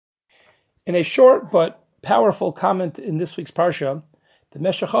In a short but powerful comment in this week's Parsha, the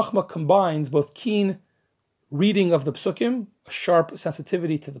Meshech Chochmah combines both keen reading of the Psukim, a sharp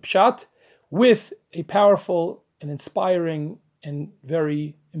sensitivity to the Pshat, with a powerful and inspiring and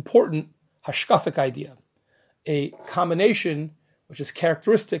very important hashkafic idea, a combination which is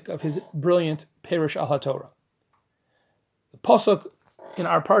characteristic of his brilliant Perush al HaTorah. The Pasuk in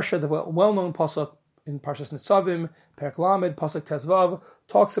our Parsha, the well-known Pasuk in Parshas Nitzavim, Perek Lamed, Pasuk Tezvav,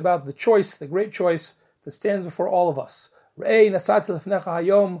 talks about the choice, the great choice that stands before all of us. Re'ei nasati lefnecha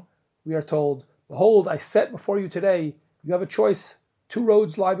hayom, we are told, behold, I set before you today, you have a choice. 2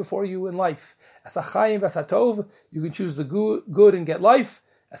 roads lie before you in life. As hachayim v'asatov, you can choose the good and get life.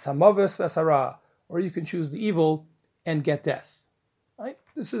 As hamaves v'asara, or you can choose the evil and get death. Right?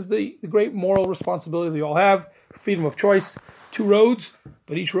 This is the great moral responsibility we all have, freedom of choice. 2 roads,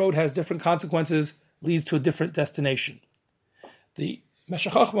 but each road has different consequences, leads to a different destination. The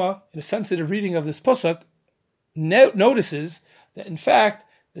Meshech Chochmah, in a sensitive reading of this pasuk, notices that in fact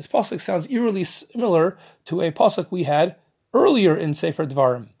this pasuk sounds eerily similar to a pasuk we had earlier in Sefer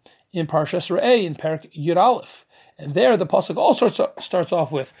Dvarim, in Parshas Re'eh, in Perek Yud Aleph. And there the pasuk also starts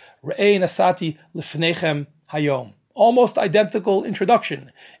off with Re'eh nasati lifnechem hayom. Almost identical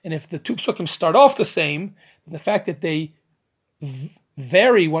introduction. And if the 2 psukim start off the same, the fact that they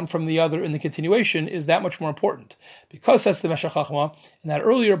vary one from the other in the continuation is that much more important. Because, says the Meshech Chochmah, in that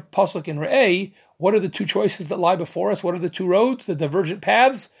earlier pasuk in Re'eh, what are the 2 choices that lie before us? What are the 2 roads, the divergent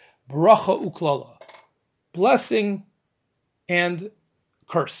paths? Bracha uklala. Blessing and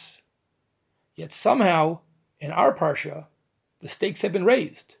curse. Yet somehow, in our parsha, the stakes have been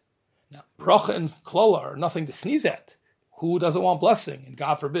raised. Now, bracha and klala are nothing to sneeze at. Who doesn't want blessing? And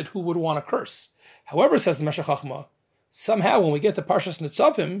God forbid, who would want a curse? However, says the Meshech Chochmah, somehow when we get to Parshas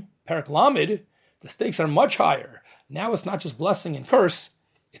Nitzavim, Perek Lamed, the stakes are much higher. Now it's not just blessing and curse,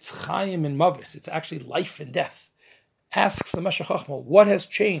 it's chayim and mavis. It's actually life and death. Asks the Meshech Chochmah, what has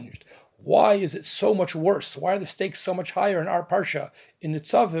changed? Why is it so much worse? Why are the stakes so much higher in our Parsha, in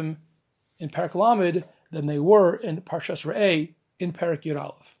Nitzavim, in Perek Lamed, than they were in Parshas Re'eh, in Perek Yud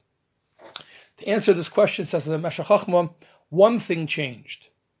Aleph? To answer this question, says the Meshech Chochmah, one thing changed.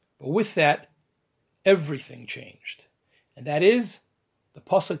 But with that, everything changed. And that is the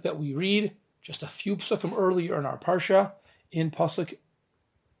pasuk that we read just a few psukim earlier in our Parsha, in Pasuk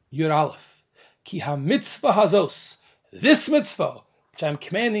Yud Aleph. Ki ha-mitzvah hazos, this mitzvah, which I'm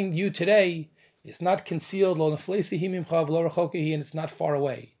commanding you today, is not concealed, lo neflesi mimcha v'lo rechokehi, and it's not far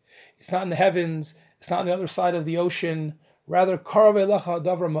away. It's not in the heavens, it's not on the other side of the ocean. Rather, karav elecha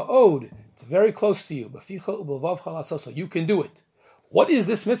davar ma'od, it's very close to you. B'ficha u'b'lvavcha lasoso, you can do it. What is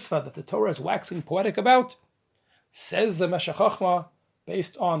this mitzvah that the Torah is waxing poetic about? Says the Meshech Chochmah,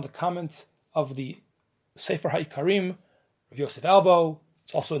 based on the comments of the Sefer HaIkarim, Rav Yosef Albo,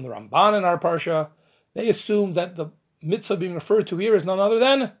 it's also in the Ramban in our Parsha. They assume that the mitzvah being referred to here is none other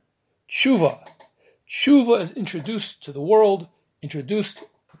than tshuva. Tshuva is introduced to the world, introduced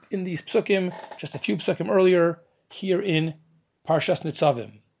in these psukim, just a few psukim earlier, here in Parshas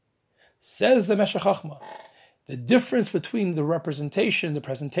Nitzavim. Says the Meshech Chochmah, the difference between the presentation in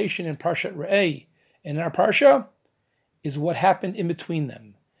Parshat Re'eh and in our Parsha is what happened in between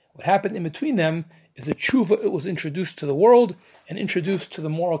them. What happened in between them is a tshuva. It was introduced to the world and introduced to the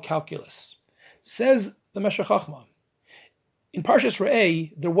moral calculus. Says the Meshech Chochmah, in Parshas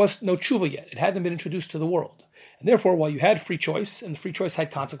Re'eh, there was no tshuva yet. It hadn't been introduced to the world. And therefore, while you had free choice, and the free choice had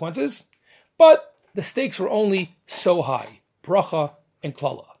consequences, but the stakes were only so high, bracha and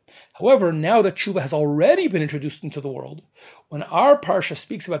klala. However, now that tshuva has already been introduced into the world, when our Parsha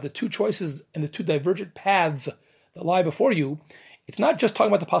speaks about the 2 choices and the 2 divergent paths that lie before you, it's not just talking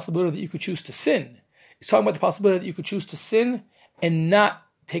about the possibility that you could choose to sin. It's talking about the possibility that you could choose to sin and not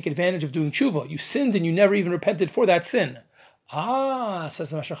take advantage of doing tshuva. You sinned and you never even repented for that sin. Says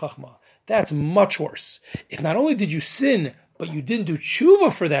the Meshech Chochmah, that's much worse. If not only did you sin, but you didn't do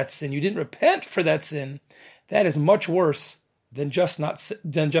tshuva for that sin, you didn't repent for that sin, that is much worse than just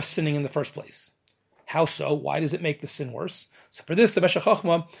sinning in the first place. How so? Why does it make the sin worse? So for this, the Meshech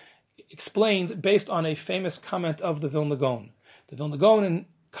Chochmah explains based on a famous comment of the Vilna Gaon. The Vilna Gaon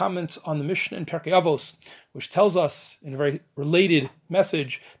comments on the Mishnah in Pirkei Avos, which tells us in a very related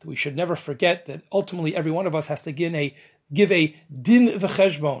message that we should never forget that ultimately every one of us has to give a din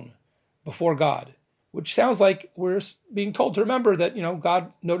v'cheshbon before God, which sounds like we're being told to remember that,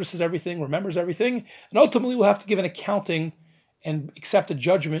 God notices everything, remembers everything, and ultimately we'll have to give an accounting and accept a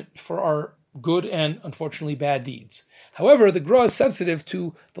judgment for our good and, unfortunately, bad deeds. However, the Gra is sensitive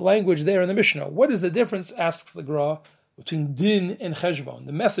to the language there in the Mishnah. What is the difference, asks the Gra, between din and cheshbon.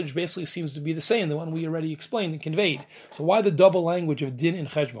 The message basically seems to be the same, the one we already explained and conveyed. So why the double language of din and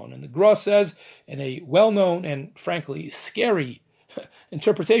cheshbon? And the Gra says, in a well-known and frankly scary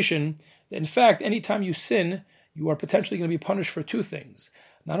interpretation, that in fact, anytime you sin, you are potentially going to be punished for two things.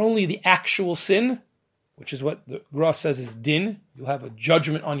 Not only the actual sin, which is what the Gra says is din, you'll have a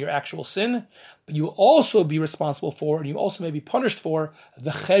judgment on your actual sin, but you will also be responsible for, and you also may be punished for, the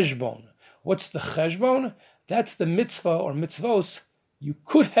cheshbon. What's the cheshbon? That's the mitzvah or mitzvos you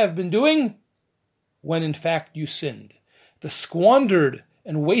could have been doing when in fact you sinned. The squandered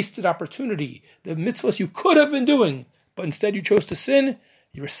and wasted opportunity, the mitzvahs you could have been doing, but instead you chose to sin,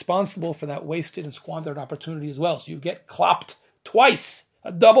 you're responsible for that wasted and squandered opportunity as well. So you get klopped twice,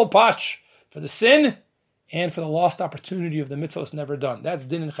 a double patch for the sin and for the lost opportunity of the mitzvahs never done. That's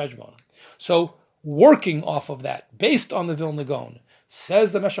din and cheshbon. So working off of that, based on the Vilna Gaon,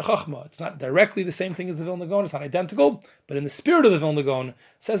 says the Meshech Chochmah, it's not directly the same thing as the Vilna Gaon, it's not identical, but in the spirit of the Vilna Gaon,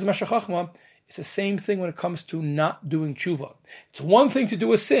 says the Meshech Chochmah, it's the same thing when it comes to not doing tshuva. It's one thing to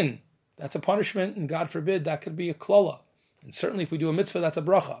do a sin, that's a punishment, and God forbid, that could be a klala. And certainly if we do a mitzvah, that's a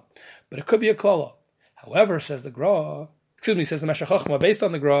bracha. But it could be a klala. However, says the Meshech Chochmah, based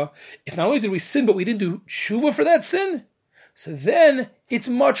on the Gra, if not only did we sin, but we didn't do tshuva for that sin, so then it's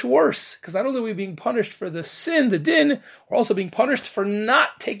much worse, because not only are we being punished for the sin, the din, we're also being punished for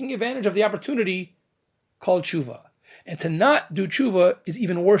not taking advantage of the opportunity called tshuva. And to not do tshuva is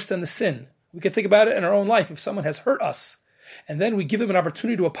even worse than the sin. We can think about it in our own life. If someone has hurt us, and then we give them an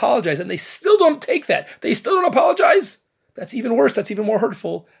opportunity to apologize, and they still don't take that, they still don't apologize, that's even worse, that's even more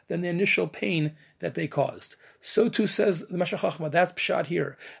hurtful than the initial pain that they caused. So too says the Meshech Chochmah, that's pshat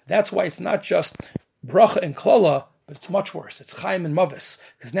here. That's why it's not just bracha and klala, but it's much worse. It's chaim and mavis.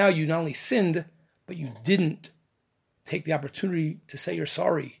 Because now you not only sinned, but you didn't take the opportunity to say you're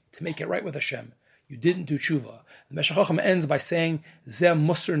sorry, to make it right with Hashem. You didn't do tshuva. The Meshech Chochmah ends by saying, Zeh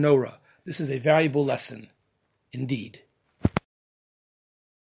Musar Nora. This is a valuable lesson, indeed.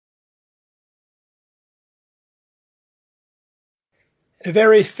 In a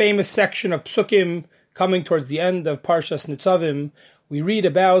very famous section of Psukim, coming towards the end of Parshas Nitzavim, we read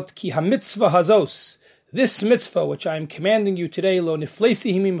about Ki HaMitzvah Hazos. This mitzvah, which I am commanding you today, lo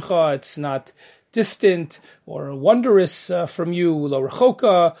niflesi himimcha, it's not distant or wondrous from you, lo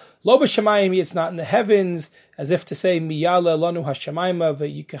rechoka, lo b'shamayim, it's not in the heavens, as if to say, miyala lanu hashamayma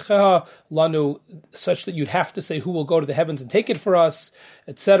ve'yikecheha lanu, such that you'd have to say, who will go to the heavens and take it for us,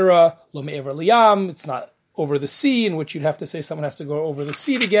 etc. Lo me'ever liyam, it's not over the sea, in which you'd have to say someone has to go over the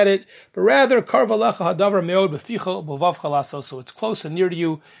sea to get it, but rather, karvalecha hadavar meod b'ficha b'vavcha laso, so it's close and near to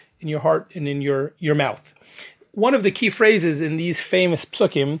you, in your heart and in your mouth. One of the key phrases in these famous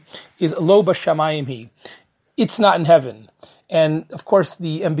psukim is lo b'shamayim hi. It's not in heaven. And of course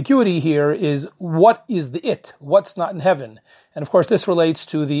the ambiguity here is what is the it? What's not in heaven? And of course this relates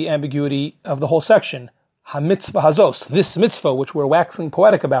to the ambiguity of the whole section. Ha-mitzvah hazos, this mitzvah which we're waxing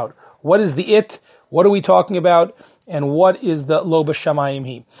poetic about. What is the it? What are we talking about? And what is the lo b'shamayim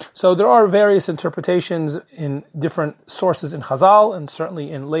hi? So there are various interpretations in different sources in Chazal and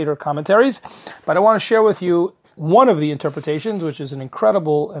certainly in later commentaries. But I want to share with you one of the interpretations, which is an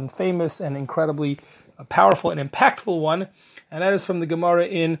incredible and famous and incredibly powerful and impactful one. And that is from the Gemara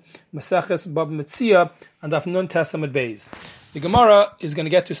in Maseches Bava Metzia and Daf Nun Tes Amud Beis. The Gemara is going to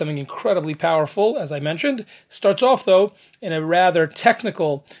get to something incredibly powerful, as I mentioned. Starts off, though, in a rather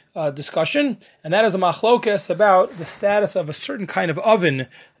technical discussion, and that is a machlokes about the status of a certain kind of oven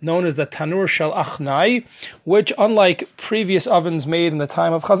known as the Tanur Shel Achnai, which, unlike previous ovens made in the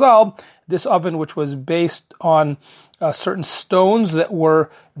time of Chazal, this oven, which was based on certain stones that were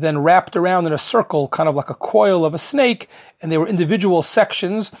then wrapped around in a circle, kind of like a coil of a snake, and they were individual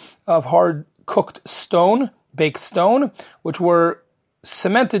sections of hard-cooked stone, baked stone, which were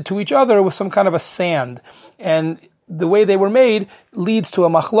cemented to each other with some kind of a sand. And the way they were made leads to a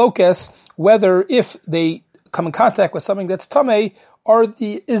machlokes, whether if they come in contact with something that's tameh,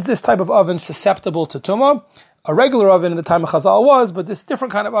 is this type of oven susceptible to tumah? A regular oven in the time of Chazal was, but this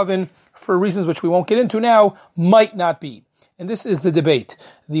different kind of oven, for reasons which we won't get into now, might not be. And this is the debate.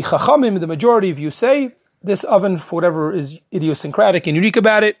 The Chachamim, the majority of you say, this oven, for whatever is idiosyncratic and unique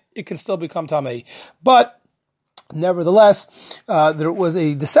about it, it can still become tameh. But nevertheless, there was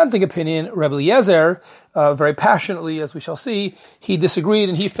a dissenting opinion. Rebbe Eliezer, very passionately, as we shall see, he disagreed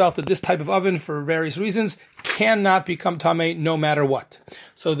and he felt that this type of oven, for various reasons, cannot become tameh no matter what.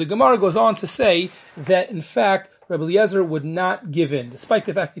 So the Gemara goes on to say that, in fact, Rebbe Eliezer would not give in, despite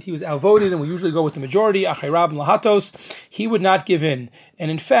the fact that he was outvoted, and we usually go with the majority, Achay Rab and Lahatos, he would not give in. And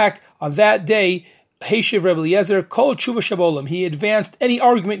in fact, on that day, Heishiv Rebbe Eliezer, Kol Tshuva Shabolam. He advanced any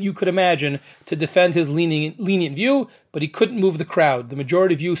argument you could imagine to defend his lenient view, but he couldn't move the crowd. The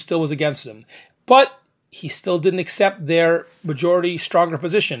majority view still was against him. But he still didn't accept their majority stronger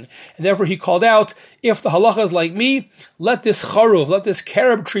position. And therefore he called out, if the halacha is like me, let this charuv, let this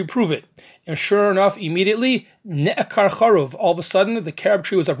carob tree prove it. And sure enough, immediately, ne'akar charuv, all of a sudden the carob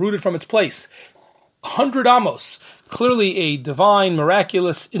tree was uprooted from its place. 100 amos, clearly a divine,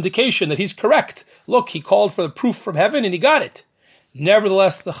 miraculous indication that he's correct. Look, he called for the proof from heaven and he got it.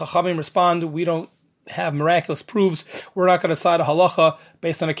 Nevertheless, the Chachamim respond, we don't have miraculous proofs. We're not going to decide a halacha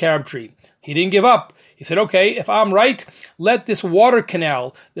based on a carob tree. He didn't give up. He said, okay, if I'm right, let this water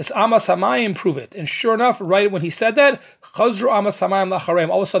canal, this Amas Hamayim, prove it. And sure enough, right when he said that, Chazru Amas Hamayim Lachareim,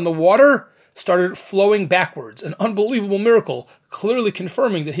 all of a sudden the water started flowing backwards. An unbelievable miracle, clearly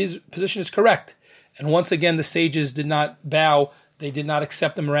confirming that his position is correct. And once again, the sages did not bow. They did not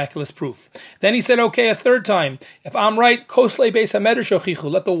accept the miraculous proof. Then he said, okay, a third time, if I'm right, Koslei Beis HaMedrash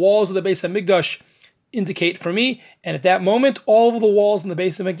Yochichu, let the walls of the Beis HaMikdash indicate for me. And at that moment, all of the walls in the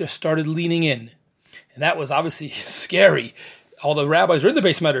Beis HaMikdash started leaning in. And that was obviously scary. All the rabbis are in the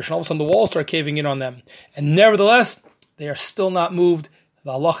Beis HaMikdash, and all of a sudden the walls start caving in on them. And nevertheless, they are still not moved.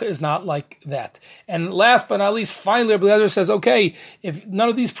 The halacha is not like that. And last but not least, finally, Rebbe Eliezer says, okay, if none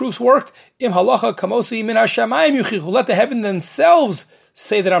of these proofs worked, im halacha kamosi min hashamayim yuchichu, let the heaven themselves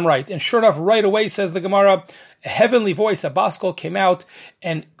say that I'm right. And sure enough, right away, says the Gemara, a heavenly voice, a baskol, came out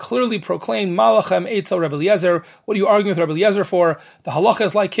and clearly proclaimed, Malachem Eitzel Rebbe Eliezer. What are you arguing with Rebbe Eliezer for? The halacha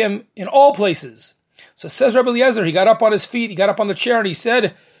is like him in all places. So says Rebbe Eliezer, he got up on his feet, he got up on the chair, and he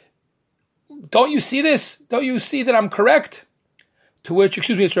said, don't you see this? Don't you see that I'm correct? To which, it's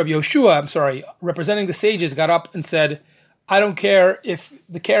Rabbi Yoshua, representing the sages, got up and said, I don't care if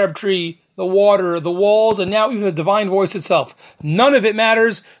the carob tree, the water, the walls, and now even the divine voice itself, none of it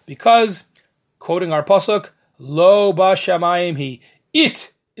matters because, quoting our pasuk, Lo ba shamayim hi,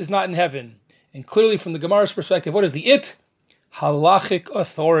 it is not in heaven. And clearly from the Gemara's perspective, what is the it? Halachic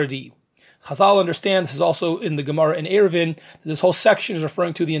authority. Chazal understand, this is also in the Gemara in Eruvin, that this whole section is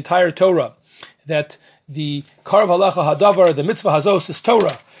referring to the entire Torah, that the Karv Halacha Hadavar, the Mitzvah Hazos, is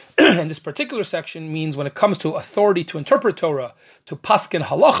Torah. And this particular section means when it comes to authority to interpret Torah, to paskin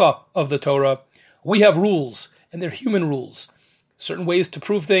halacha of the Torah, we have rules, and they're human rules. Certain ways to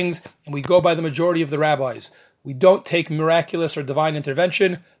prove things, and we go by the majority of the rabbis. We don't take miraculous or divine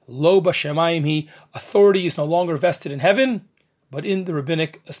intervention. Lo b'shamayim hi, authority is no longer vested in heaven, but in the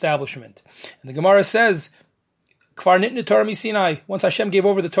rabbinic establishment. And the Gemara says, Kfar nitne Torah mi Sinai. Once Hashem gave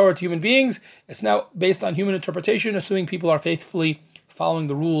over the Torah to human beings, it's now based on human interpretation, assuming people are faithfully following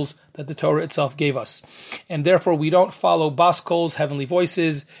the rules that the Torah itself gave us. And therefore, we don't follow Baskol's heavenly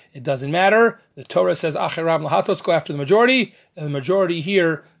voices. It doesn't matter. The Torah says, Acheram lahatos, go after the majority. And the majority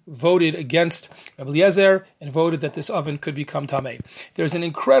here voted against Rebbe Eliezer and voted that this oven could become Tameh.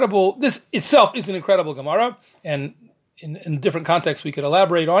 This itself is an incredible Gemara, and in different contexts we could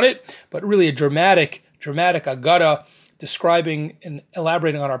elaborate on it, but really a dramatic agada describing and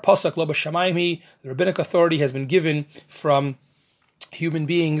elaborating on our pasuk, Lo b'shamayim hi. The rabbinic authority has been given from human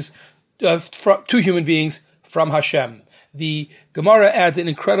beings, to human beings from Hashem. The Gemara adds an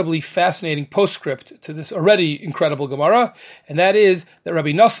incredibly fascinating postscript to this already incredible Gemara, and that is that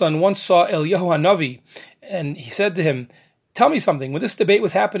Rabbi Nassan once saw Eliyahu HaNavi, and he said to him, tell me something. When this debate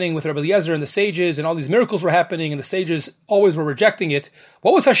was happening with Rebbe Eliezer and the sages, and all these miracles were happening, and the sages always were rejecting it,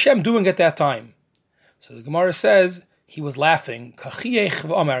 what was Hashem doing at that time? So the Gemara says, he was laughing.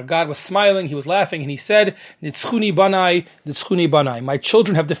 God was smiling, he was laughing, and he said, Nitzchuni banai, my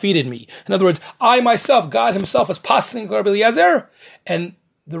children have defeated me. In other words, I myself, God himself, is passing Rebbe Eliezer, and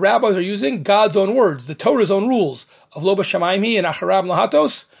the rabbis are using God's own words, the Torah's own rules of Lo b'shamayim hi and Acharam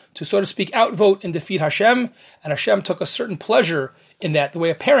lahatos, to, so to speak, outvote and defeat Hashem, and Hashem took a certain pleasure in that, the way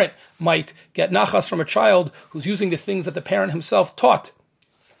a parent might get nachas from a child who's using the things that the parent himself taught,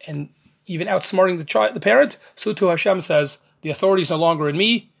 and even outsmarting the parent. So too Hashem says, the authority is no longer in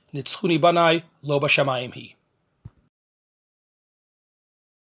me, nitzchuni banai, lo b'shamayim hi.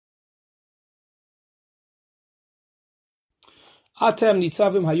 Atem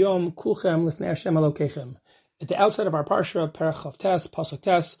nitzavim hayom kulchem lifnei Hashem Elokechem. At the outset of our parsha, Perach Chav Tes, Pasuk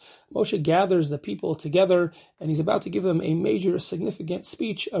Tes, Moshe gathers the people together, and he's about to give them a major, significant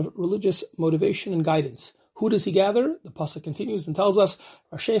speech of religious motivation and guidance. Who does he gather? The pasuk continues and tells us,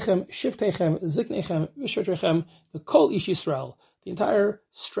 Rashechem, Shiftechem, Ziknechem, Vishotrechem, the Kol Ish Yisrael, the entire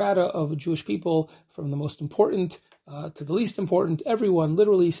strata of Jewish people, from the most important to the least important, everyone,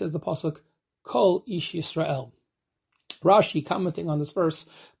 literally, says the pasuk, Kol Ish Yisrael. Rashi, commenting on this verse,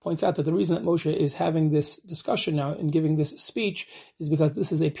 points out that the reason that Moshe is having this discussion now and giving this speech is because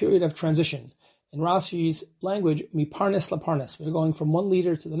this is a period of transition. In Rashi's language, miparnes laparnes. We're going from one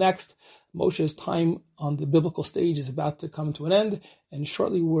leader to the next. Moshe's time on the biblical stage is about to come to an end, and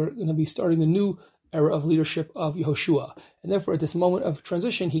shortly we're going to be starting the new era of leadership of Yehoshua. And therefore, at this moment of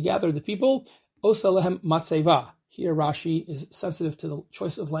transition, he gathered the people, Osa lehem matzeva. Here Rashi is sensitive to the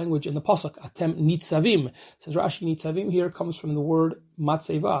choice of language in the pasuk. Atem nitzavim. Says Rashi, nitzavim here comes from the word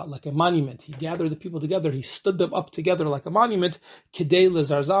matzeva, like a monument. He gathered the people together. He stood them up together like a monument. Kidei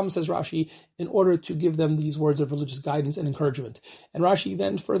lezarzam, says Rashi, in order to give them these words of religious guidance and encouragement. And Rashi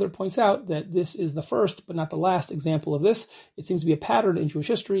then further points out that this is the first, but not the last example of this. It seems to be a pattern in Jewish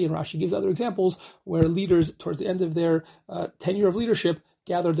history, and Rashi gives other examples where leaders, towards the end of their tenure of leadership,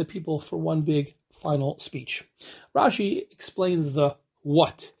 gathered the people for one big final speech. Rashi explains the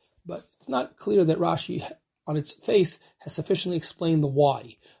what, but it's not clear that Rashi, on its face, has sufficiently explained the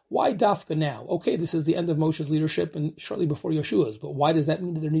why. Why dafka now? Okay, this is the end of Moshe's leadership and shortly before Yeshua's, but why does that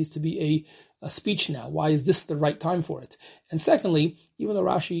mean that there needs to be a speech now? Why is this the right time for it? And secondly, even though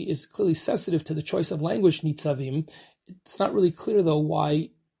Rashi is clearly sensitive to the choice of language, nitzavim, it's not really clear, though, why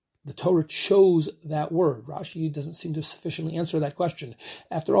the Torah chose that word. Rashi doesn't seem to sufficiently answer that question.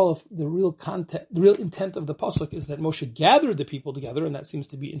 After all, if the real intent of the pasuk is that Moshe gathered the people together, and that seems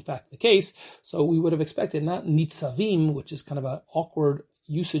to be in fact the case, so we would have expected not nitzavim, which is kind of an awkward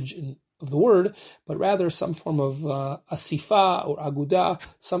usage of the word, but rather some form of asifa or aguda,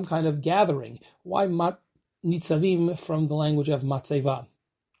 some kind of gathering. Why nitzavim from the language of matzeva?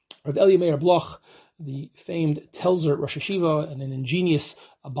 Rav Elia Meir Bloch, the famed Telzer Rosh Hashiva and an ingenious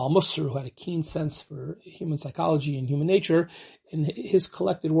Baal Musar who had a keen sense for human psychology and human nature, in his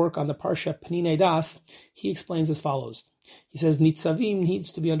collected work on the Parsha Peninei Das, he explains as follows. He says, Nitzavim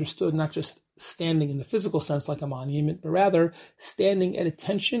needs to be understood not just standing in the physical sense like a monument, but rather standing at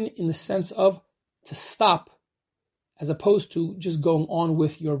attention in the sense of to stop, as opposed to just going on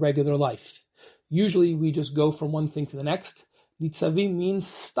with your regular life. Usually we just go from one thing to the next. Nitzavim means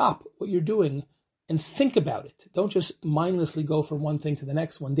stop what you're doing and think about it. Don't just mindlessly go from one thing to the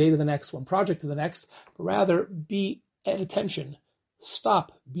next, one day to the next, one project to the next, but rather be at attention.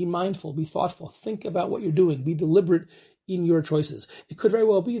 Stop, be mindful, be thoughtful, think about what you're doing, be deliberate in your choices. It could very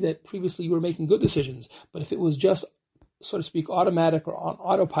well be that previously you were making good decisions, but if it was just, so to speak, automatic or on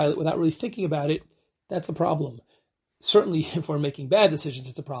autopilot without really thinking about it, that's a problem. Certainly, if we're making bad decisions,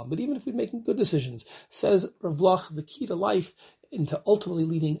 it's a problem. But even if we're making good decisions, says Rav Bloch, the key to life, into ultimately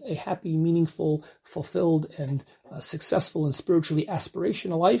leading a happy, meaningful, fulfilled, and successful and spiritually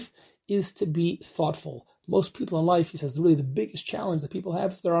aspirational life is to be thoughtful. Most people in life, he says, really the biggest challenge that people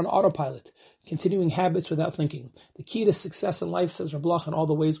have is they're on autopilot, continuing habits without thinking. The key to success in life, says Rav Bloch, in all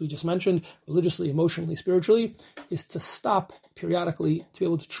the ways we just mentioned, religiously, emotionally, spiritually, is to stop periodically, to be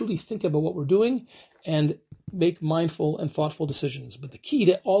able to truly think about what we're doing and make mindful and thoughtful decisions. But the key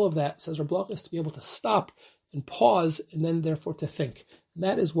to all of that, says Rav Bloch, is to be able to stop and pause, and then therefore to think. And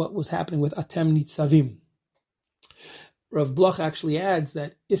that is what was happening with Atem Nitzavim. Rav Bloch actually adds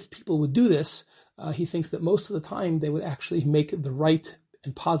that if people would do this, he thinks that most of the time they would actually make the right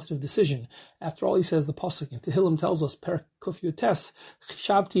and positive decision. After all, he says the pasuk in Tehillim tells us, Perek Kuf Yotes,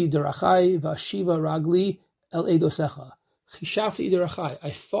 Chishavti derachai v'ashiva ragli el edosecha. Chishavti derachai. I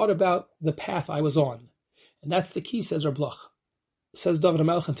thought about the path I was on. And that's the key, says Rav Bloch. Says David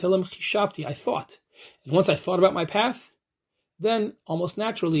HaMelech in Tehillim, Chishavti, I thought. And once I thought about my path, then almost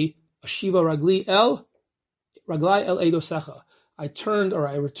naturally, Ashiva Raglai El Eidosecha.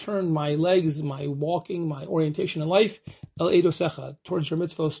 I returned my legs, my walking, my orientation in life, El Eidosecha, towards your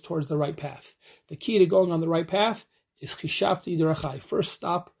mitzvos, towards the right path. The key to going on the right path is Chishavti Derachai. First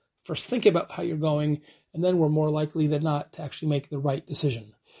stop, first think about how you're going, and then we're more likely than not to actually make the right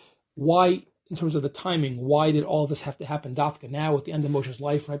decision. Why? In terms of the timing, why did all of this have to happen dafka now at the end of Moshe's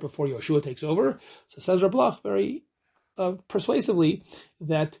life, right before Yeshua takes over? So says Rav Bloch very persuasively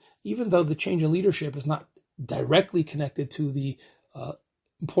that even though the change in leadership is not directly connected to the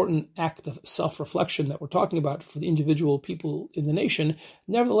important act of self-reflection that we're talking about for the individual people in the nation,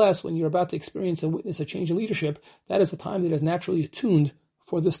 nevertheless, when you're about to experience and witness a change in leadership, that is a time that is naturally attuned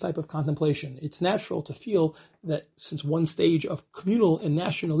for this type of contemplation. It's natural to feel that since one stage of communal and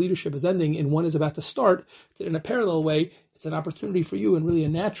national leadership is ending and one is about to start, that in a parallel way, it's an opportunity for you and really a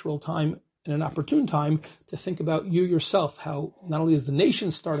natural time and an opportune time to think about you yourself, how not only is the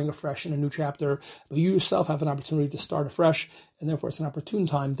nation starting afresh in a new chapter, but you yourself have an opportunity to start afresh, and therefore it's an opportune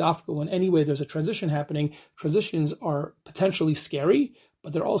time. Dafka, when anyway there's a transition happening, transitions are potentially scary,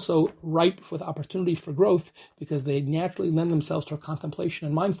 but they're also ripe with opportunity for growth because they naturally lend themselves to contemplation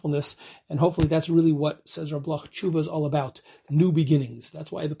and mindfulness, and hopefully that's really what, says Rav Bloch, tshuva is all about, new beginnings.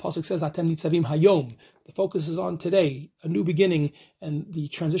 That's why the pasuk says, Atem nitzavim hayom. The focus is on today, a new beginning, and the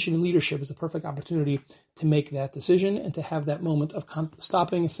transition in leadership is a perfect opportunity to make that decision and to have that moment of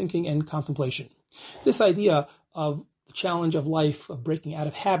stopping, thinking, and contemplation. This idea of the challenge of life, of breaking out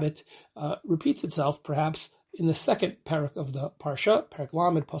of habit, repeats itself perhaps in the second parak of the parsha, parak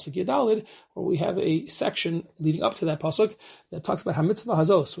lamed pasuk yadalid, where we have a section leading up to that pasuk that talks about hamitzvah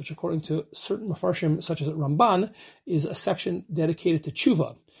hazos, which according to certain mafarshim such as Ramban is a section dedicated to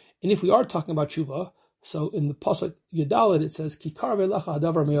tshuva. And if we are talking about tshuva, so in the pasuk yadalid it says kikar velecha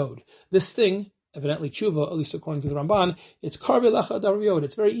hadavar meod. This thing, evidently tshuva, at least according to the Ramban, it's kar velecha hadavar meod.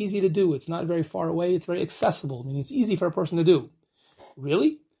 It's very easy to do. It's not very far away. It's very accessible. Meaning it's easy for a person to do.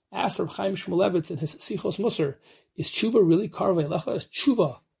 Really? Asked Reb Chaim Shmulevitz in his Sichos Musar, is tshuva really kar velecha? Is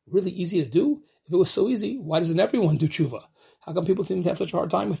tshuva really easy to do? If it was so easy, why doesn't everyone do tshuva? How come people seem to have such a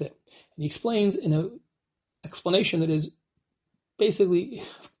hard time with it? And he explains in an explanation that is basically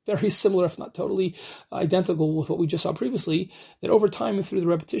very similar, if not totally identical with what we just saw previously, that over time and through the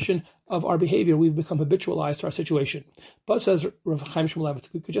repetition of our behavior, we've become habitualized to our situation. But, says Rav Chaim Shmulevitz,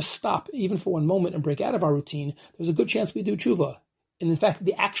 if we could just stop even for one moment and break out of our routine, there's a good chance we do tshuva. And in fact,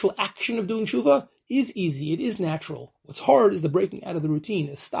 the actual action of doing tshuva is easy. It is natural. What's hard is the breaking out of the routine,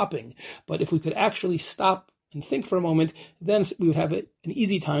 is stopping. But if we could actually stop and think for a moment, then we would have an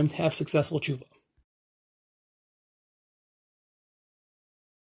easy time to have successful tshuva.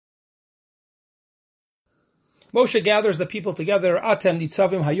 Moshe gathers the people together. Atem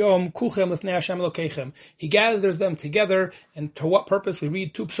nitzavim hayom kulchem lifnei Hashem Elokeichem. He gathers them together, and to what purpose? We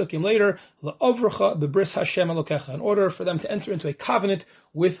read two psukim later. La'ovrecha bebris Hashem Elokecha, in order for them to enter into a covenant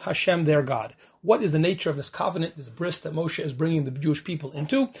with Hashem, their God. What is the nature of this covenant, this bris that Moshe is bringing the Jewish people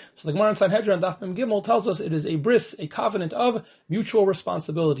into? So the Gemara in Sanhedrin, Daf Mem Gimel, tells us it is a bris, a covenant of mutual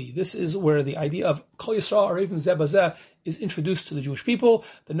responsibility. This is where the idea of Kol Yisrael Arevim Zeh Bazeh is introduced to the Jewish people.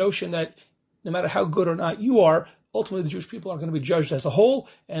 The notion that no matter how good or not you are, ultimately the Jewish people are going to be judged as a whole,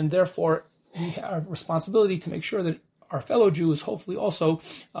 and therefore we have a responsibility to make sure that our fellow Jew is hopefully also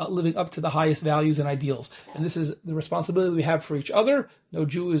living up to the highest values and ideals. And this is the responsibility we have for each other. No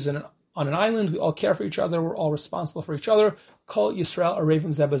Jew is on an island. We all care for each other. We're all responsible for each other. Kol Yisrael Arevim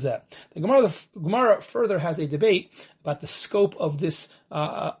Zeh Bazeh. The Gemara further has a debate about the scope of this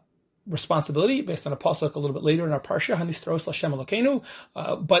responsibility based on a pasuk a little bit later in our parsha, Hanistros L'Shem Elokeinu,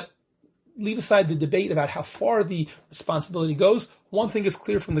 but leave aside the debate about how far the responsibility goes. One thing is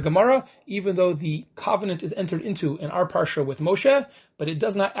clear from the Gemara, even though the covenant is entered into in our parsha with Moshe, but it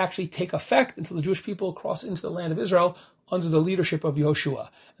does not actually take effect until the Jewish people cross into the land of Israel under the leadership of Yehoshua.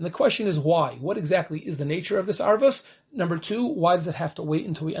 And the question is why? What exactly is the nature of this arvus? Number two, why does it have to wait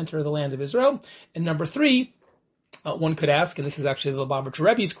until we enter the land of Israel? And number three, one could ask, and this is actually the Lubavitcher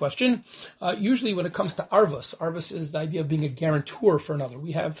Rebbe's question, usually when it comes to arvus is the idea of being a guarantor for another.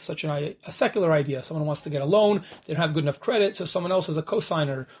 We have such a secular idea. Someone wants to get a loan, they don't have good enough credit, so someone else is a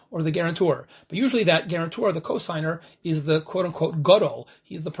cosigner or the guarantor. But usually that guarantor, the cosigner, is the quote-unquote gadol.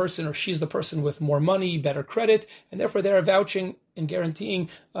 He's the person or she's the person with more money, better credit, and therefore they're vouching and guaranteeing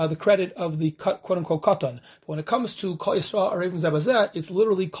the credit of the quote-unquote katan. But when it comes to Kol Yisrael Arevim Zeh Bazeh, it's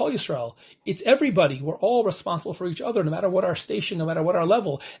literally Kol Yisrael. It's everybody. We're all responsible for each other, no matter what our station, no matter what our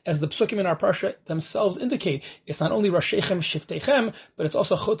level. As the psukim in our parsha themselves indicate, it's not only Rashechem Shiftechem, but it's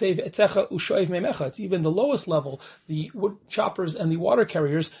also Chotev Etzecha Ushoev Memecha. It's even the lowest level, the wood choppers and the water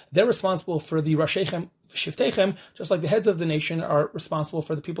carriers. They're responsible for the Rashechem Shiftechem, just like the heads of the nation are responsible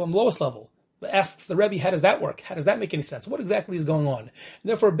for the people on the lowest level. But asks the Rebbe, how does that work? How does that make any sense? What exactly is going on? And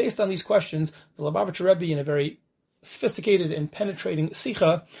therefore, based on these questions, the Lubavitcher Rebbe, in a very sophisticated and penetrating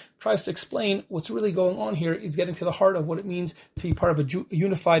sikha, tries to explain what's really going on here. Is getting to the heart of what it means to be part of a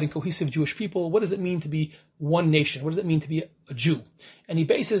unified and cohesive Jewish people. What does it mean to be one nation? What does it mean to be a Jew? And he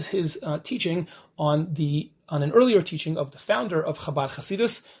bases his teaching on an earlier teaching of the founder of Chabad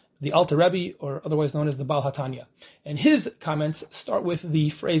Hasidus, the Alter Rebbe, or otherwise known as the Baal HaTanya. And his comments start with the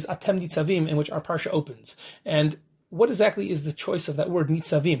phrase Atem Nitzavim, in which our parsha opens. And what exactly is the choice of that word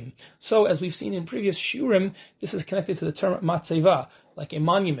Nitzavim? So, as we've seen in previous shiurim, this is connected to the term Matzeva, like a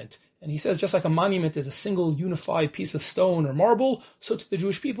monument. And he says, just like a monument is a single unified piece of stone or marble, so to the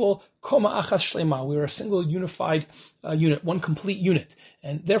Jewish people, Koma Achas Shlema, we are a single unified unit, one complete unit.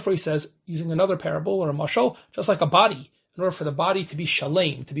 And therefore he says, using another parable or a mashal, just like a body, in order for the body to be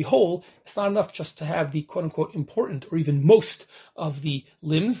shalem, to be whole, it's not enough just to have the quote-unquote important or even most of the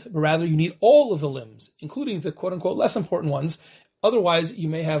limbs, but rather you need all of the limbs, including the quote-unquote less important ones. Otherwise, you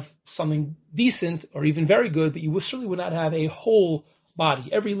may have something decent or even very good, but you certainly would not have a whole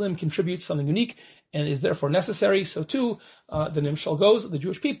body. Every limb contributes something unique and is therefore necessary. So too, the Nimshal goes, the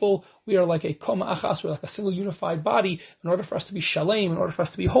Jewish people, we are like a koma achas, we're like a single unified body. In order for us to be shalem, in order for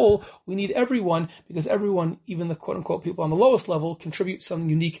us to be whole, we need everyone, because everyone, even the quote-unquote people on the lowest level, contribute something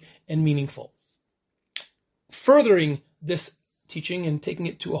unique and meaningful. Furthering this teaching and taking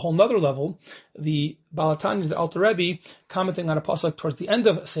it to a whole nother level, the Baal HaTanya, the Alter Rebbe, commenting on a pasuk towards the end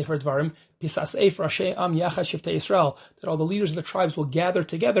of Sefer Dvarim, Pisasei Rashei Am Yachad Shiftei Yisrael, that all the leaders of the tribes will gather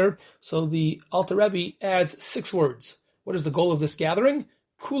together. So the Alter Rebbe adds 6 words. What is the goal of this gathering?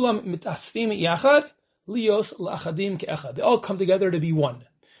 Kulam mitasvim yachad, lios la'achadim ke'echad. They all come together to be one.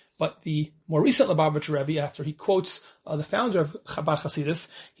 But the more recent Lubavitcher Rebbe, after he quotes the founder of Chabad Hasidus,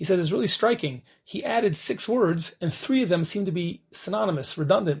 he says it's really striking. He added 6 words, and 3 of them seem to be synonymous,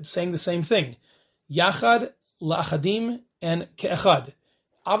 redundant, saying the same thing. Yachad, la'achadim, and ke'echad.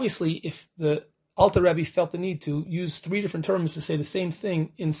 Obviously, if the Alter Rebbe felt the need to use 3 different terms to say the same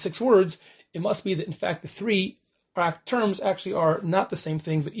thing in 6 words, it must be that, in fact, the 3 terms actually are not the same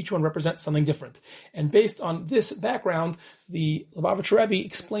thing, but each one represents something different. And based on this background, the Lubavitcher Rebbe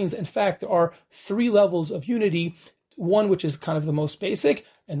explains that, in fact, there are 3 levels of unity, one which is kind of the most basic,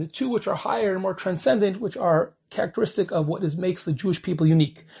 and the 2 which are higher and more transcendent, which are characteristic of what makes the Jewish people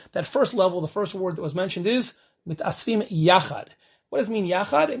unique. That first level, the first word that was mentioned is mitasfim yachad. What does it mean,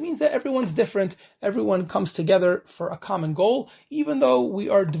 yachad? It means that everyone's different. Everyone comes together for a common goal. Even though we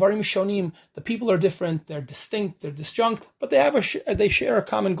are dvarim shonim, the people are different, they're distinct, they're disjunct, but they share a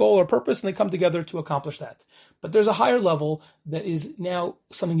common goal or purpose, and they come together to accomplish that. But there's a higher level that is now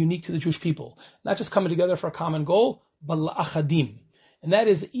something unique to the Jewish people. Not just coming together for a common goal, but la'achadim. And that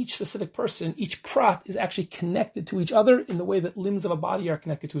is each specific person, each prat is actually connected to each other in the way that limbs of a body are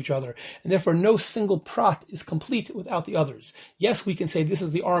connected to each other. And therefore no single prat is complete without the others. Yes, we can say this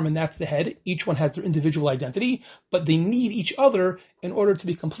is the arm and that's the head. Each one has their individual identity, but they need each other in order to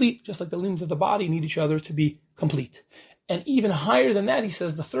be complete, just like the limbs of the body need each other to be complete. And even higher than that, he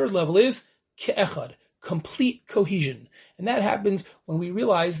says the third level is ke'echad, complete cohesion. And that happens when we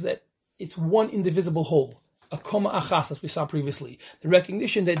realize that it's one indivisible whole. A koma achas, as we saw previously. The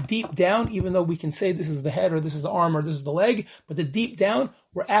recognition that deep down, even though we can say this is the head or this is the arm or this is the leg, but that deep down,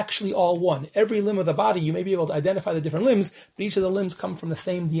 we're actually all one. Every limb of the body, you may be able to identify the different limbs, but each of the limbs come from the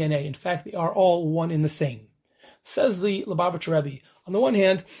same DNA. In fact, they are all one in the same. Says the Lubavitcher Rebbe, on the one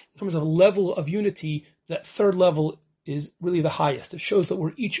hand, in terms of level of unity, that third level is really the highest. It shows that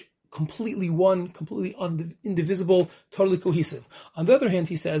we're each completely one, completely indivisible, totally cohesive. On the other hand,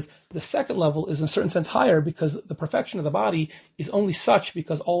 he says, the second level is in a certain sense higher because the perfection of the body is only such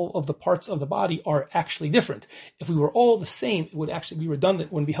because all of the parts of the body are actually different. If we were all the same, it would actually be redundant,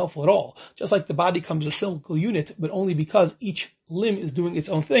 it wouldn't be helpful at all. Just like the body comes a single unit, but only because each limb is doing its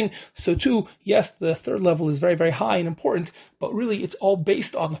own thing. So too, yes, the third level is very, very high and important, but really it's all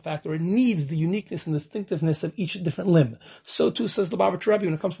based on the fact that it needs the uniqueness and distinctiveness of each different limb. So too says the Lubavitcher Rebbe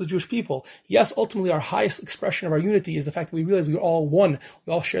when it comes to the Jewish people. Yes, ultimately our highest expression of our unity is the fact that we realize we're all one.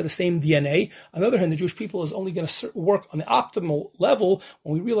 We all share the same DNA. On the other hand, the Jewish people is only going to work on the optimal level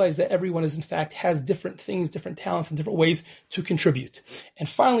when we realize that everyone is in fact has different things, different talents, and different ways to contribute. And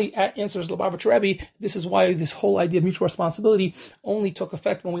finally, answers Lubavitcher Rebbe, this is why this whole idea of mutual responsibility only took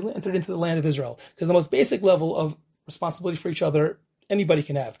effect when we entered into the land of Israel. Because the most basic level of responsibility for each other anybody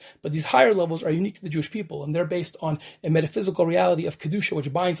can have. But these higher levels are unique to the Jewish people, and they're based on a metaphysical reality of Kedusha,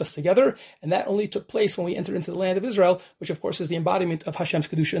 which binds us together, and that only took place when we entered into the land of Israel, which of course is the embodiment of Hashem's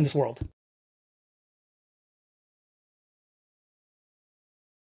Kedusha in this world.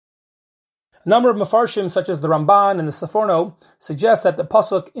 A number of Mefarshim, such as the Ramban and the Seforno, suggest that the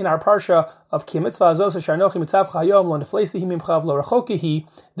pasuk in our parsha of Ki mitzvah azos asher anochi mitzavcha hayom lo neflesihi mimcha v'lo rachokihi,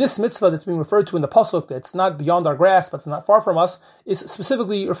 this mitzvah that's being referred to in the pasuk, that's not beyond our grasp, but it's not far from us, is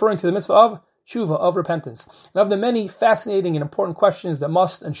specifically referring to the mitzvah of tshuva, of repentance. And of the many fascinating and important questions that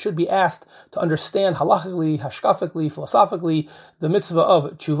must and should be asked to understand halachically, hashkafically, philosophically, the mitzvah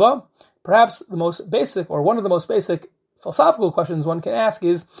of tshuva, perhaps the most basic, or one of the most basic philosophical questions one can ask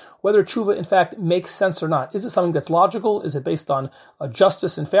is whether tshuva in fact makes sense or not. Is it something that's logical? Is it based on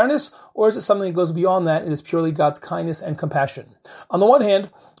justice and fairness? Or is it something that goes beyond that and is purely God's kindness and compassion? On the one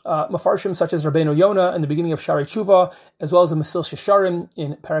hand, Mefarshim such as Rabbeinu Yonah in the beginning of Sharei Tshuva, as well as the Mesil Shesharim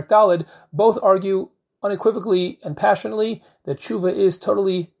in Perek Daled, both argue unequivocally and passionately that tshuva is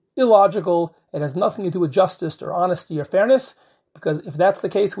totally illogical. It has nothing to do with justice or honesty or fairness, because if that's the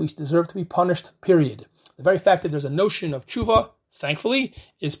case, we deserve to be punished, period. The very fact that there's a notion of tshuva, thankfully,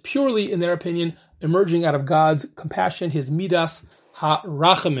 is purely, in their opinion, emerging out of God's compassion, his midas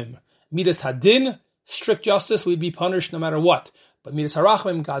ha-rachamim. Midas hadin, strict justice, we'd be punished no matter what. But Midas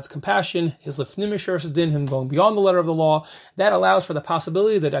Harachmim, God's compassion, His Lifnim Mishur Din, Him going beyond the letter of the law, that allows for the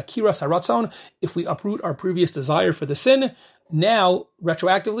possibility that Akiras Haratzon, if we uproot our previous desire for the sin, now,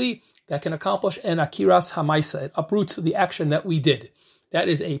 retroactively, that can accomplish an Akiras Hamaisa. It uproots the action that we did. That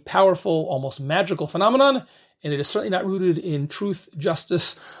is a powerful, almost magical phenomenon, and it is certainly not rooted in truth,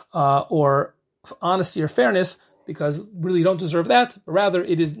 justice, or honesty or fairness, because we really don't deserve that, but rather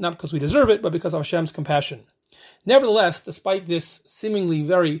it is not because we deserve it, but because of Hashem's compassion. Nevertheless, despite this seemingly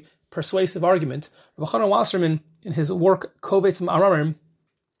very persuasive argument, Rabbi Chanan Wasserman, in his work Kovetz Ma'ararim,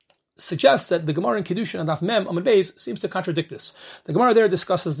 suggests that the Gemara in Kiddushin and Daf Mem Amud Beis seems to contradict this. The Gemara there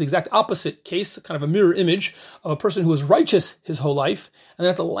discusses the exact opposite case, kind of a mirror image of a person who was righteous his whole life, and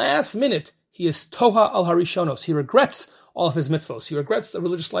then at the last minute he is Toha al Harishonos. He regrets all of his mitzvos. He regrets the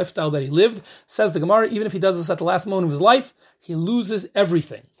religious lifestyle that he lived. Says the Gemara, even if he does this at the last moment of his life, he loses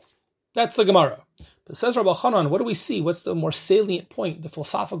everything. That's the Gemara. But says Rabbi Chanan, what do we see? What's the more salient point, the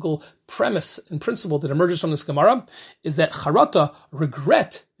philosophical premise and principle that emerges from this Gemara? Is that charata,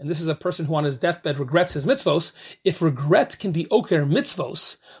 regret, and this is a person who on his deathbed regrets his mitzvos, if regret can be oker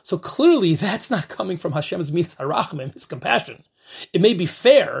mitzvos, so clearly that's not coming from Hashem's midas harachmim, His compassion. It may be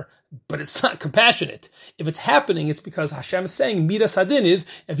fair, but it's not compassionate. If it's happening, it's because Hashem is saying midas hadin is,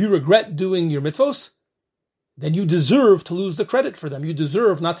 if you regret doing your mitzvos, then you deserve to lose the credit for them. You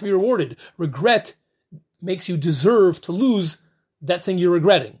deserve not to be rewarded. Regret makes you deserve to lose that thing you're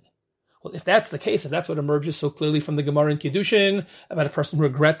regretting. Well, if that's the case, if that's what emerges so clearly from the Gemara in Kiddushin about a person who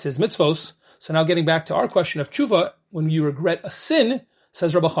regrets his mitzvos, so now getting back to our question of tshuva, when you regret a sin,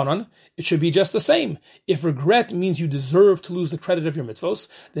 says Rabbi Chanan, it should be just the same. If regret means you deserve to lose the credit of your mitzvos,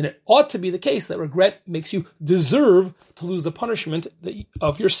 then it ought to be the case that regret makes you deserve to lose the punishment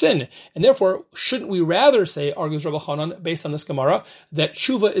of your sin. And therefore, shouldn't we rather say, argues Rabbi Chanan, based on this Gemara, that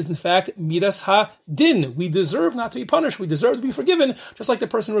tshuva is in fact midas ha-din. We deserve not to be punished. We deserve to be forgiven, just like the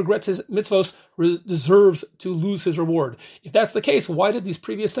person who regrets his mitzvos deserves to lose his reward. If that's the case, why did these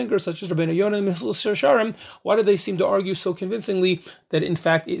previous thinkers, such as Rabbeinu Yonah and Mesillas Yesharim, why did they seem to argue so convincingly that in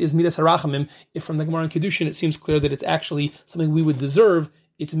fact it is midas harachamim, if from the Gemara in Kiddushin it seems clear that it's actually something we would deserve,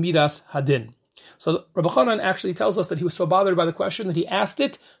 it's midas hadin. So Rabbi Chanan actually tells us that he was so bothered by the question that he asked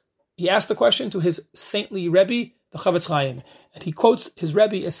the question to his saintly Rebbe, the Chavetz Chaim, and he quotes his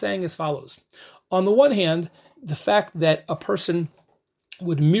Rebbe as saying as follows. On the one hand, the fact that a person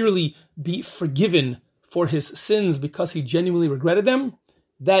would merely be forgiven for his sins because he genuinely regretted them,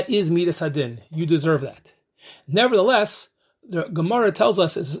 that is midas hadin. You deserve that. Nevertheless, the Gemara tells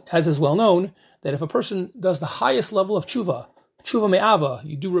us, as is well known, that if a person does the highest level of tshuva me'ava,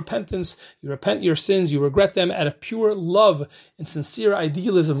 you do repentance, you repent your sins, you regret them out of pure love and sincere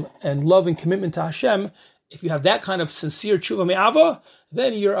idealism and love and commitment to Hashem, if you have that kind of sincere tshuva me'ava,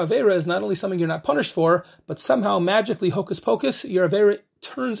 then your avera is not only something you're not punished for, but somehow magically, hocus pocus, your avera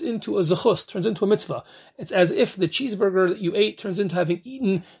turns into a zechus, turns into a mitzvah. It's as if the cheeseburger that you ate turns into having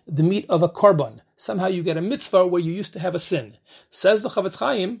eaten the meat of a korban. Somehow you get a mitzvah where you used to have a sin. Says the Chavetz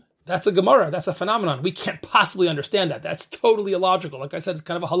Chaim, that's a Gemara, that's a phenomenon. We can't possibly understand that. That's totally illogical. Like I said, it's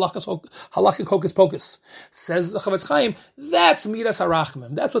kind of a halakhic hocus pocus. Says the Chavetz Chaim, that's midas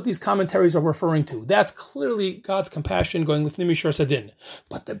harachmim. That's what these commentaries are referring to. That's clearly God's compassion going lifnim mishur sadin.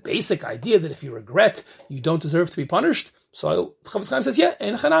 But the basic idea that if you regret, you don't deserve to be punished, so Chavetz Chaim says, yeah,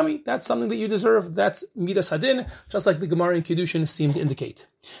 en chanami, that's something that you deserve. That's midas hadin, just like the Gemara in Kiddushin seemed to indicate.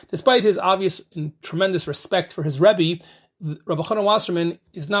 Despite his obvious and tremendous respect for his Rebbe, Rabbi Chanan Wasserman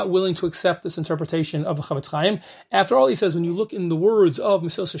is not willing to accept this interpretation of the Chavetz Chaim. After all, he says, when you look in the words of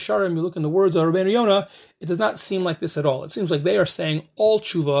Mesillas Yesharim, you look in the words of Rabbeinu Yonah, it does not seem like this at all. It seems like they are saying all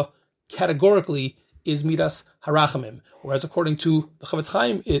tshuva categorically is midas harachamim, whereas according to the Chavetz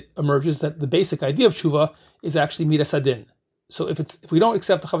Chaim, it emerges that the basic idea of tshuva is actually midas hadin. So if we don't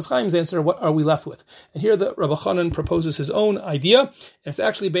accept the Chavetz Chaim's answer, what are we left with? And here the Rabbi Chanan proposes his own idea, and it's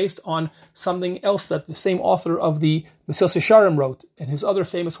actually based on something else that the same author of the Mesillas Yesharim wrote in his other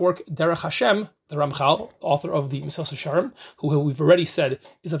famous work, Derech Hashem, the Ramchal, author of the Mesillas Yesharim, who we've already said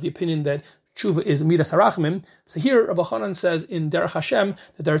is of the opinion that tshuva is midas harachmim. So here Rabbi Chanan says in Derech Hashem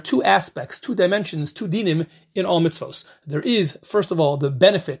that there are two aspects, two dimensions, two dinim in all mitzvos. There is, first of all, the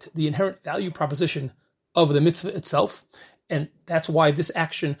benefit, the inherent value proposition of the mitzvah itself. And that's why this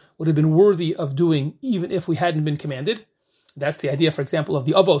action would have been worthy of doing even if we hadn't been commanded. That's the idea, for example, of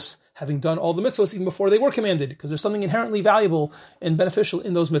the avos having done all the mitzvos even before they were commanded, because there's something inherently valuable and beneficial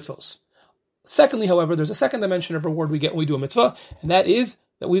in those mitzvos. Secondly, however, there's a second dimension of reward we get when we do a mitzvah, and that is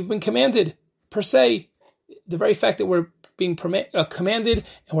that we've been commanded per se. The very fact that we're being commanded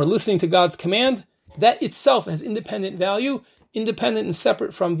and we're listening to God's command, that itself has independent value, independent and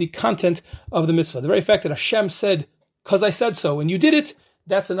separate from the content of the mitzvah. The very fact that Hashem said because I said so, and you did it,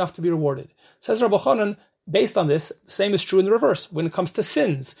 that's enough to be rewarded. Says Rabbi Chanan, based on this, the same is true in the reverse. When it comes to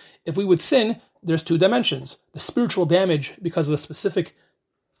sins, if we would sin, there's two dimensions. The spiritual damage because of the specific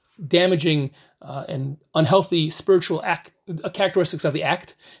damaging and unhealthy spiritual characteristics of the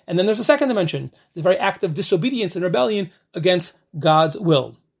act. And then there's a second dimension, the very act of disobedience and rebellion against God's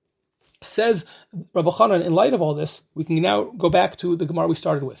will. Says Rabbi Chanan, in light of all this, we can now go back to the Gemara we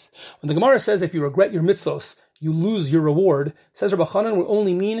started with. When the Gemara says if you regret your mitzvos, you lose your reward, says Rabbi Chanan, we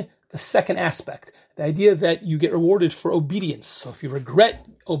only mean the second aspect, the idea that you get rewarded for obedience. So if you regret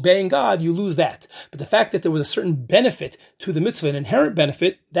obeying God, you lose that. But the fact that there was a certain benefit to the mitzvah, an inherent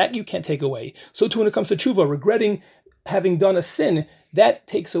benefit, that you can't take away. So too when it comes to tshuva, regretting having done a sin, that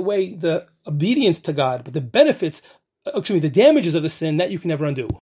takes away the obedience to God. But the benefits, the damages of the sin, that you can never undo.